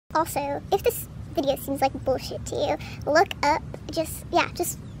Also, if this video seems like bullshit to you, look up, just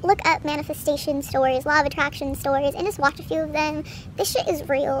look up manifestation stories, law of attraction stories, and just watch a few of them. This shit is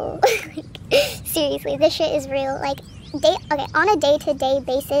real. Like, seriously, this shit is real. Like, on a day-to-day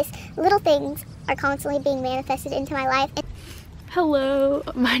basis, little things are constantly being manifested into my life. Hello,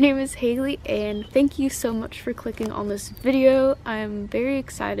 my name is Haley and thank you so much for clicking on this video. I'm very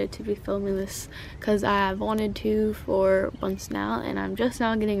excited to be filming this because I have wanted to for months now and I'm just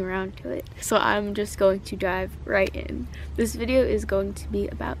now getting around to it. So I'm just going to dive right in. This video is going to be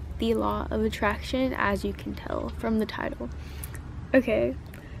about the law of attraction, as you can tell from the title. Okay,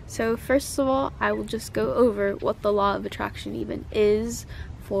 so first of all, I will just go over what the law of attraction even is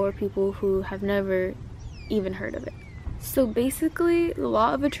for people who have never even heard of it. So basically, the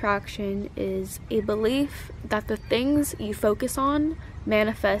law of attraction is a belief that the things you focus on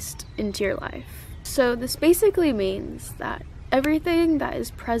manifest into your life. So this basically means that everything that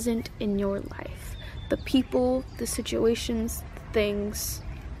is present in your life, the people, the situations, the things,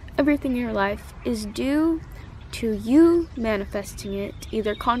 everything in your life is due to you manifesting it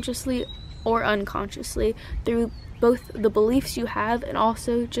either consciously or unconsciously through both the beliefs you have and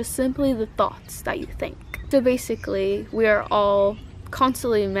also just simply the thoughts that you think. So basically, we are all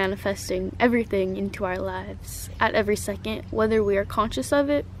constantly manifesting everything into our lives at every second, whether we are conscious of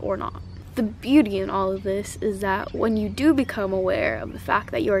it or not. The beauty in all of this is that when you do become aware of the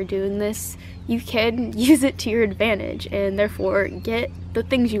fact that you are doing this, you can use it to your advantage and therefore get the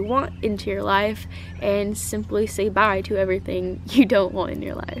things you want into your life and simply say bye to everything you don't want in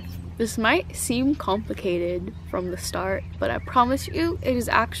your life. This might seem complicated from the start, but I promise you it is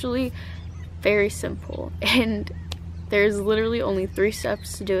actually very simple, and there's literally only 3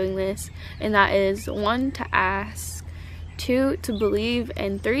 steps to doing this, and that is 1, to ask, 2, to believe,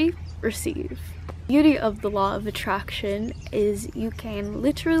 and 3, receive. The beauty of the law of attraction is you can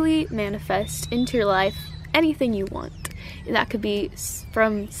literally manifest into your life anything you want, and that could be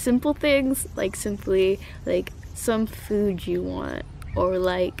from simple things like simply like some food you want, or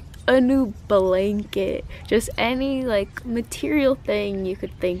like a new blanket, just any like material thing you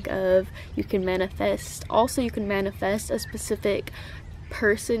could think of, you can manifest. Also, you can manifest a specific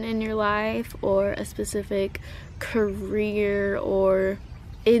person in your life or a specific career or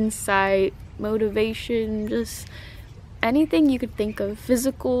insight, motivation, just anything you could think of,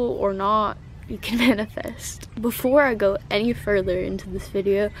 physical or not, you can manifest. Before I go any further into this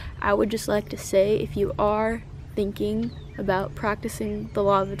video, I would just like to say, if you are thinking about practicing the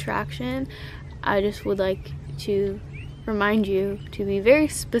law of attraction, I just would like to remind you to be very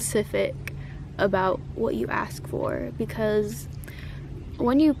specific about what you ask for, because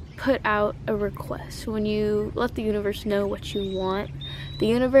when you put out a request, when you let the universe know what you want, the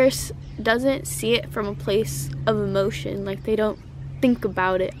universe doesn't see it from a place of emotion. Like, they don't think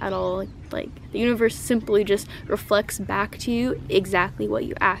about it at all. Like, the universe simply just reflects back to you exactly what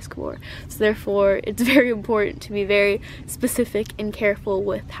you ask for. So therefore, it's very important to be very specific and careful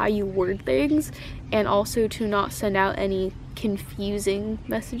with how you word things, and also to not send out any confusing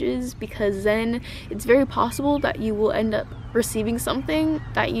messages, because then it's very possible that you will end up receiving something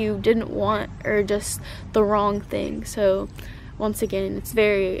that you didn't want or just the wrong thing. So once again, it's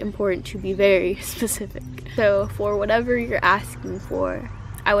very important to be very specific. So for whatever you're asking for,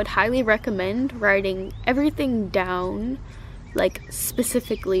 I would highly recommend writing everything down, like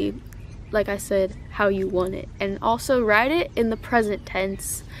specifically, like I said, how you want it. And also write it in the present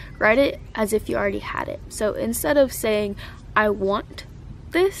tense. Write it as if you already had it. So instead of saying, I want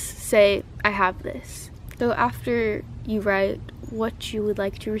this, say, I have this. So after you write what you would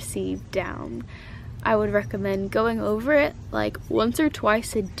like to receive down, I would recommend going over it like once or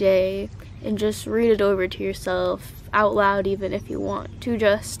twice a day and just read it over to yourself out loud, even if you want to.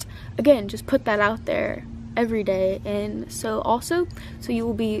 Just again, just put that out there every day. And so you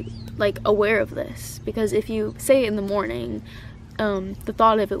will be like aware of this, because if you say it in the morning, the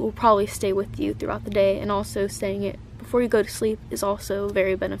thought of it will probably stay with you throughout the day, and also saying it before you go to sleep is also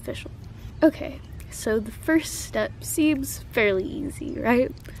very beneficial. Okay, so the first step seems fairly easy,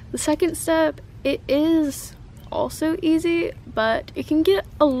 right? The second step, it is also easy, but it can get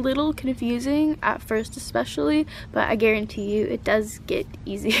a little confusing at first especially, but I guarantee you it does get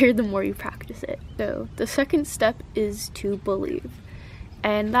easier the more you practice it. So the second step is to believe,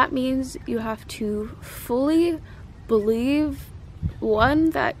 and that means you have to fully believe,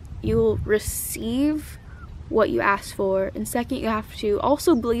 1, that you'll receive what you asked for, and 2nd, you have to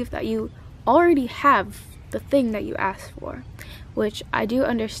also believe that you already have the thing that you asked for, which I do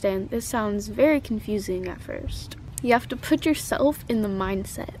understand this sounds very confusing at first. You have to put yourself in the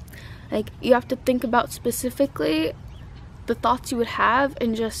mindset. Like, you have to think about specifically the thoughts you would have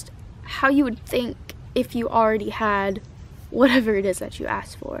and just how you would think if you already had whatever it is that you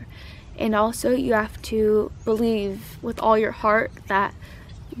asked for. And also you have to believe with all your heart that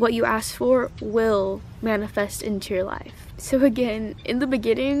what you ask for will manifest into your life. So again, in the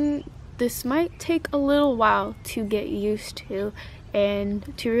beginning, this might take a little while to get used to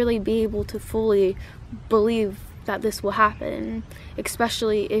and to really be able to fully believe that this will happen,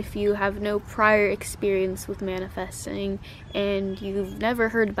 especially if you have no prior experience with manifesting and you've never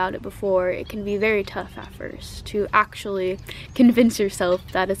heard about it before. It can be very tough at first to actually convince yourself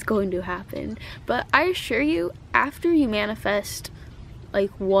that it's going to happen. But I assure you, after you manifest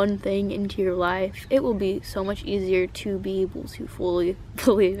like one thing into your life, it will be so much easier to be able to fully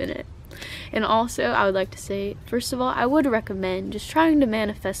believe in it. And also, I would like to say, first of all, I would recommend just trying to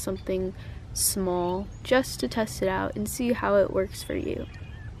manifest something small just to test it out and see how it works for you.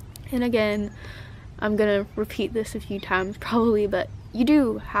 And again, I'm gonna repeat this a few times probably, but you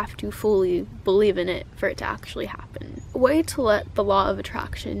do have to fully believe in it for it to actually happen. A way to let the law of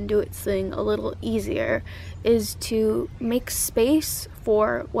attraction do its thing a little easier is to make space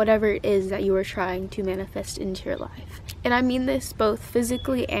for whatever it is that you are trying to manifest into your life. And I mean this both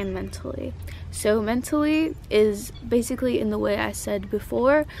physically and mentally. So mentally is basically in the way I said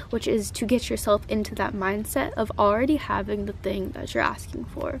before, which is to get yourself into that mindset of already having the thing that you're asking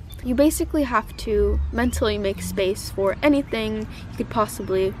for. You basically have to mentally make space for anything you could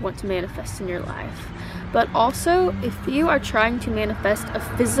possibly want to manifest in your life. But also, if you are trying to manifest a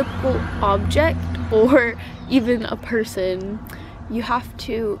physical object or even a person, you have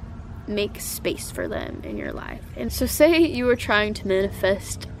to make space for them in your life. And so say you are trying to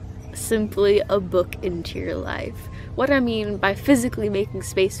manifest simply a book into your life. What I mean by physically making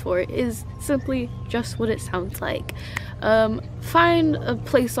space for it is simply just what it sounds like. Find a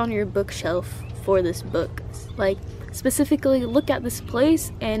place on your bookshelf for this book. Like, specifically look at this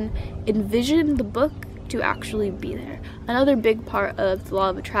place and envision the book to actually be there. Another big part of the law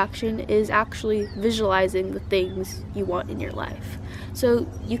of attraction is actually visualizing the things you want in your life. So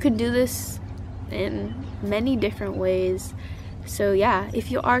you can do this in many different ways. So yeah,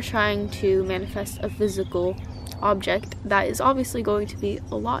 if you are trying to manifest a physical object, that is obviously going to be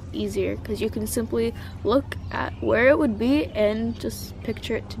a lot easier because you can simply look at where it would be and just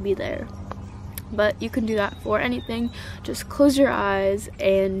picture it to be there. But you can do that for anything. Just close your eyes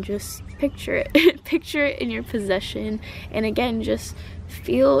and just picture it. Picture it in your possession, and again, just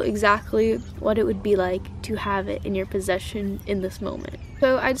feel exactly what it would be like to have it in your possession in this moment.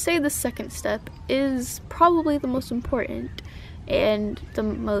 So I'd say the second step is probably the most important and the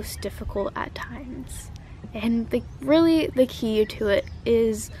most difficult at times. And the key to it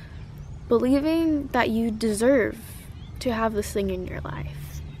is believing that you deserve to have this thing in your life.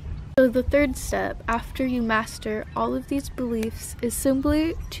 So the third step, after you master all of these beliefs, is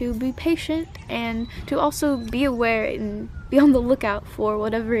simply to be patient and to also be aware and be on the lookout for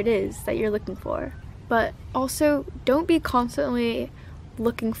whatever it is that you're looking for. But also, don't be constantly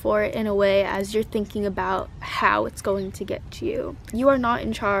looking for it in a way as you're thinking about how it's going to get to you. You are not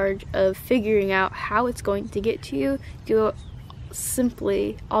in charge of figuring out how it's going to get to you.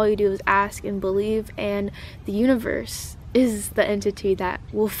 All you do is ask and believe, and the universe is the entity that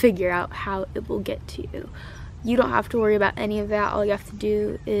will figure out how it will get to you. You don't have to worry about any of that. All you have to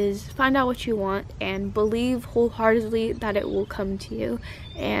do is find out what you want and believe wholeheartedly that it will come to you,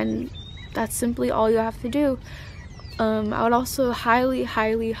 and that's simply all you have to do. I would also highly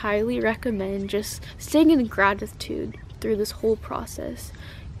recommend just staying in gratitude through this whole process,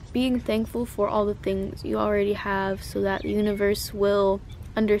 being thankful for all the things you already have, so that the universe will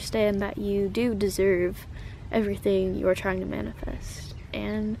understand that you do deserve everything you are trying to manifest.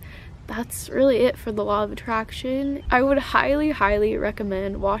 And that's really it for the law of attraction. I would highly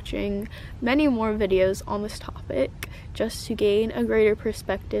recommend watching many more videos on this topic just to gain a greater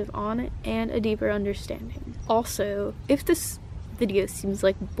perspective on it and a deeper understanding. Also, if this video seems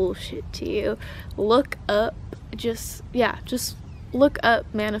like bullshit to you, look up look up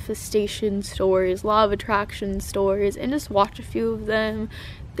manifestation stories, law of attraction stories, and just watch a few of them.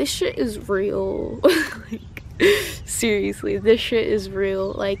 This shit is real. Seriously, this shit is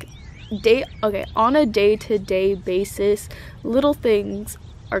real. On a day-to-day basis, little things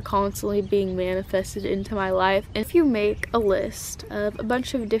are constantly being manifested into my life. And if you make a list of a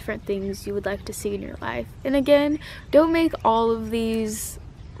bunch of different things you would like to see in your life, and again, don't make all of these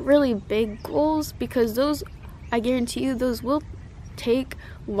really big goals, because those, I guarantee you, those will take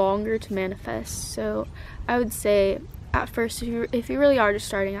longer to manifest. So I would say, at first, if you really are just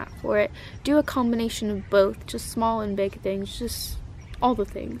starting out for it, do a combination of both, just small and big things, just all the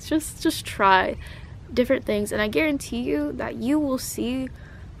things. Just try different things, and I guarantee you that you will see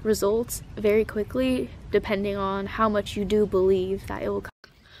results very quickly depending on how much you do believe that it will come.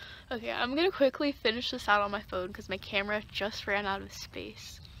 Okay, I'm gonna quickly finish this out on my phone because my camera just ran out of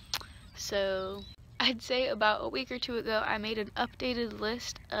space. So I'd say about a week or two ago I made an updated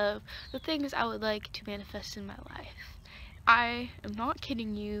list of the things I would like to manifest in my life. I am not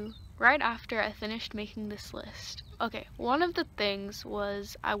kidding you, right after I finished making this list. Okay, one of the things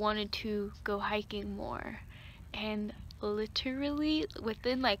was I wanted to go hiking more, and literally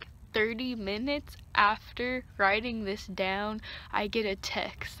within like 30 minutes after writing this down, I get a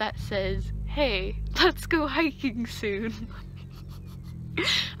text that says, "Hey, let's go hiking soon."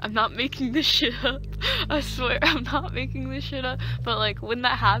 I'm not making this shit up. I swear I'm not making this shit up. But like when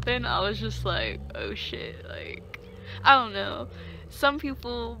that happened, I was just like, oh shit, like, I don't know. Some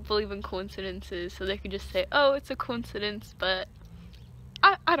people believe in coincidences, so they could just say, oh, it's a coincidence, but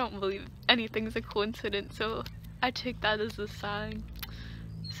I don't believe anything's a coincidence, so I take that as a sign.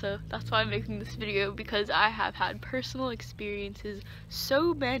 So that's why I'm making this video, because I have had personal experiences,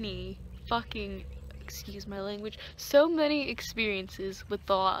 so many fucking, excuse my language, so many experiences with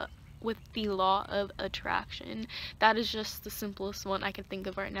the law of attraction. That is just the simplest one I can think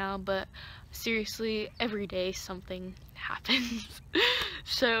of right now, but seriously, every day something happens.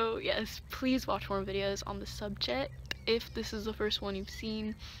 So yes, please watch more videos on the subject if this is the first one you've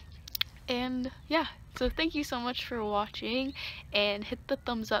seen. And yeah, so thank you so much for watching, and hit the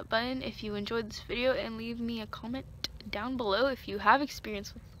thumbs up button if you enjoyed this video, and leave me a comment down below if you have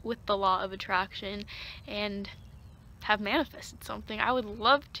experience with the law of attraction and have manifested something. I would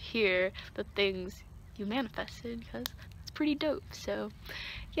love to hear the things you manifested, because it's pretty dope. So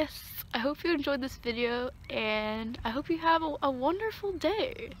yes, I hope you enjoyed this video, and I hope you have a wonderful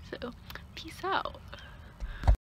day. So peace out.